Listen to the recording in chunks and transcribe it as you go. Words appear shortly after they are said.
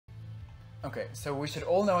Okay, so we should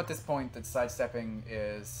all know at this point that sidestepping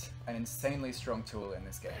is an insanely strong tool in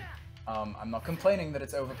this game. I'm not complaining that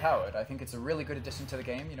it's overpowered. I think it's a really good addition to the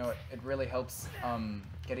game. You know, it really helps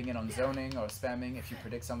getting in on zoning or spamming. If you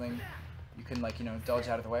predict something, you can, like, you know, dodge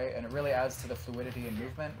out of the way, and it really adds to the fluidity and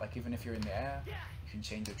movement. Like, even if you're in the air, you can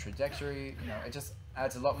change your trajectory. You know, it just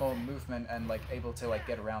adds a lot more movement and, like, able to, like,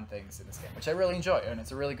 get around things in this game, which I really enjoy, and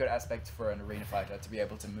it's a really good aspect for an arena fighter to be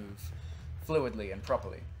able to move fluidly and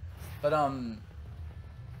properly. But I'm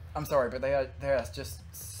sorry, but they are just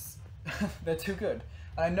they're too good.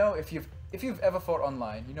 And I know if you've ever fought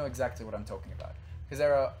online, you know exactly what I'm talking about, because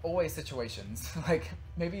there are always situations, like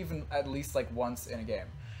maybe even at least like once in a game,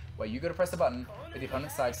 where you go to press a button, but the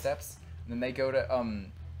opponent sidesteps, and then they go to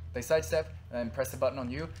they sidestep and then press the button on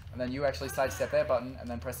you, and then you actually sidestep their button and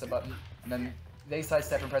then press the button, and then they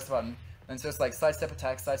sidestep and press the button. And so it's like sidestep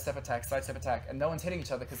attack, sidestep attack, sidestep attack, and no one's hitting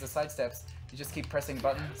each other because the sidesteps, you just keep pressing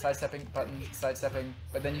button, sidestepping, button, sidestepping,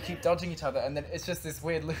 but then you keep dodging each other, and then it's just this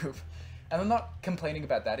weird loop. And I'm not complaining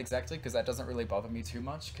about that exactly, because that doesn't really bother me too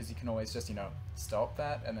much, because you can always just, you know, stop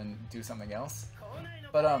that and then do something else.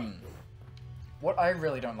 But what I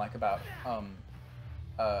really don't like about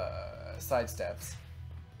sidesteps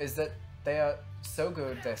is that they are so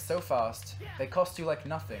good, they're so fast, they cost you like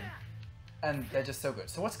nothing, and they're just so good.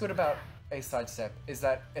 So what's good about a sidestep is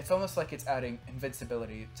that it's almost like it's adding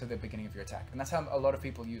invincibility to the beginning of your attack, and that's how a lot of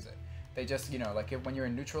people use it. They just, you know, like when you're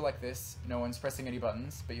in neutral like this, no one's pressing any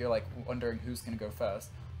buttons, but you're like wondering who's gonna go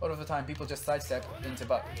first. A lot of the time people just sidestep into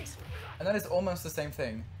buttons. And that is almost the same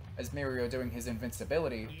thing as Mirio doing his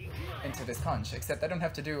invincibility into this punch, except they don't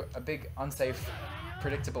have to do a big, unsafe,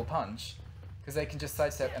 predictable punch, because they can just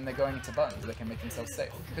sidestep and they're going into buttons, they can make themselves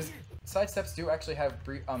safe. Because sidesteps do actually have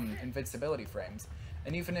invincibility frames,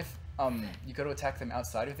 and even if you go to attack them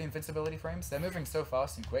outside of the invincibility frames, they're moving so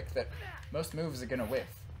fast and quick that most moves are gonna whiff.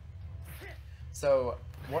 So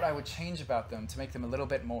what I would change about them to make them a little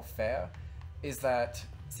bit more fair is that,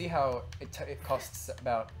 see how it costs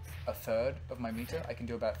about a third of my meter? I can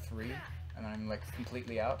do about 3, and I'm like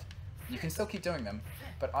completely out. You can still keep doing them,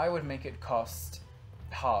 but I would make it cost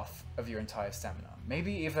half of your entire stamina.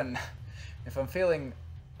 Maybe even, if I'm feeling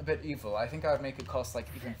a bit evil, I think I would make it cost like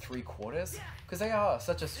even 3/4, because they are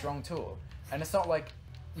such a strong tool. And it's not like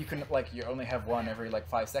you can, like, you only have one every like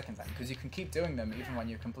 5 seconds, because you can keep doing them even when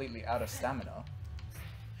you're completely out of stamina.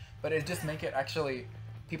 But it just make it actually,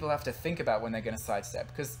 people have to think about when they're going to sidestep,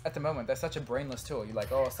 because at the moment they're such a brainless tool. You're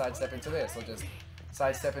like, oh, sidestep into this, or just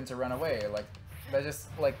sidestep into run away. Like, they're just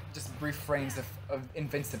brief frames of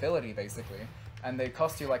invincibility basically, and they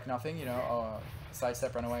cost you like nothing, you know, oh,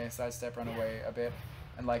 sidestep run away a bit,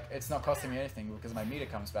 and like it's not costing me anything because my meter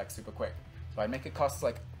comes back super quick. So I'd make it cost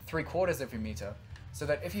like 3/4 of your meter, so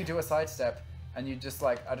that if you do a sidestep and you just,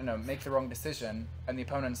 like, I don't know, make the wrong decision, and the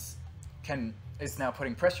opponent's is now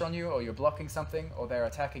putting pressure on you, or you're blocking something, or they're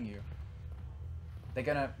attacking you, they're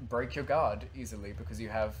gonna break your guard easily because you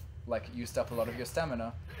have like used up a lot of your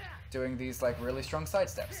stamina doing these like really strong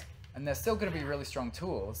sidesteps. And they're still gonna be really strong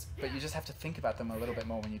tools, but you just have to think about them a little bit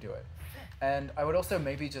more when you do it. And I would also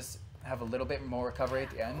maybe just have a little bit more recovery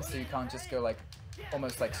at the end, so you can't just go like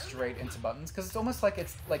almost like straight into buttons, because it's almost like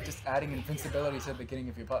it's like just adding invincibility to the beginning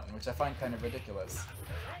of your button, which I find kind of ridiculous.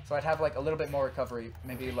 So I'd have like a little bit more recovery,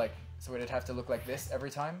 maybe like, so it'd have to look like this every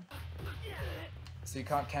time. So you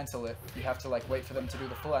can't cancel it, you have to like wait for them to do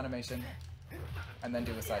the full animation and then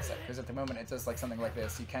do the sidestep, because at the moment it does like something like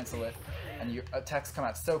this, you cancel it and your attacks come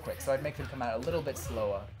out so quick, so I'd make them come out a little bit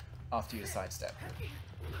slower after you sidestep.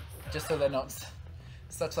 Just so they're not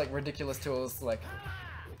such like ridiculous tools, like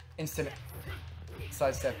instant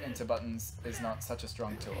sidestep into buttons is not such a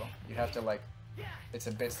strong tool. You have to like, it's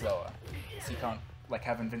a bit slower, so you can't like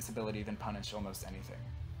have invincibility then punish almost anything.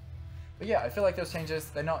 But yeah, I feel like those changes,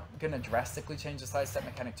 they're not gonna drastically change the sidestep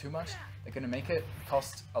mechanic too much. They're gonna make it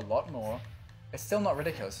cost a lot more. It's still not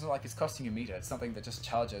ridiculous, it's not like it's costing you meter, it's something that just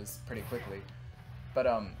charges pretty quickly. But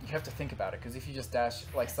you have to think about it, because if you just dash,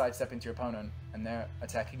 like sidestep into your opponent, and they're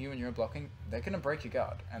attacking you and you're blocking, they're gonna break your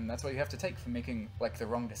guard, and that's what you have to take for making like the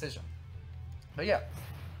wrong decision. But yeah,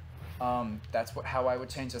 that's how I would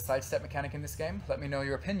change the sidestep mechanic in this game. Let me know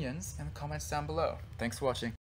your opinions in the comments down below. Thanks for watching.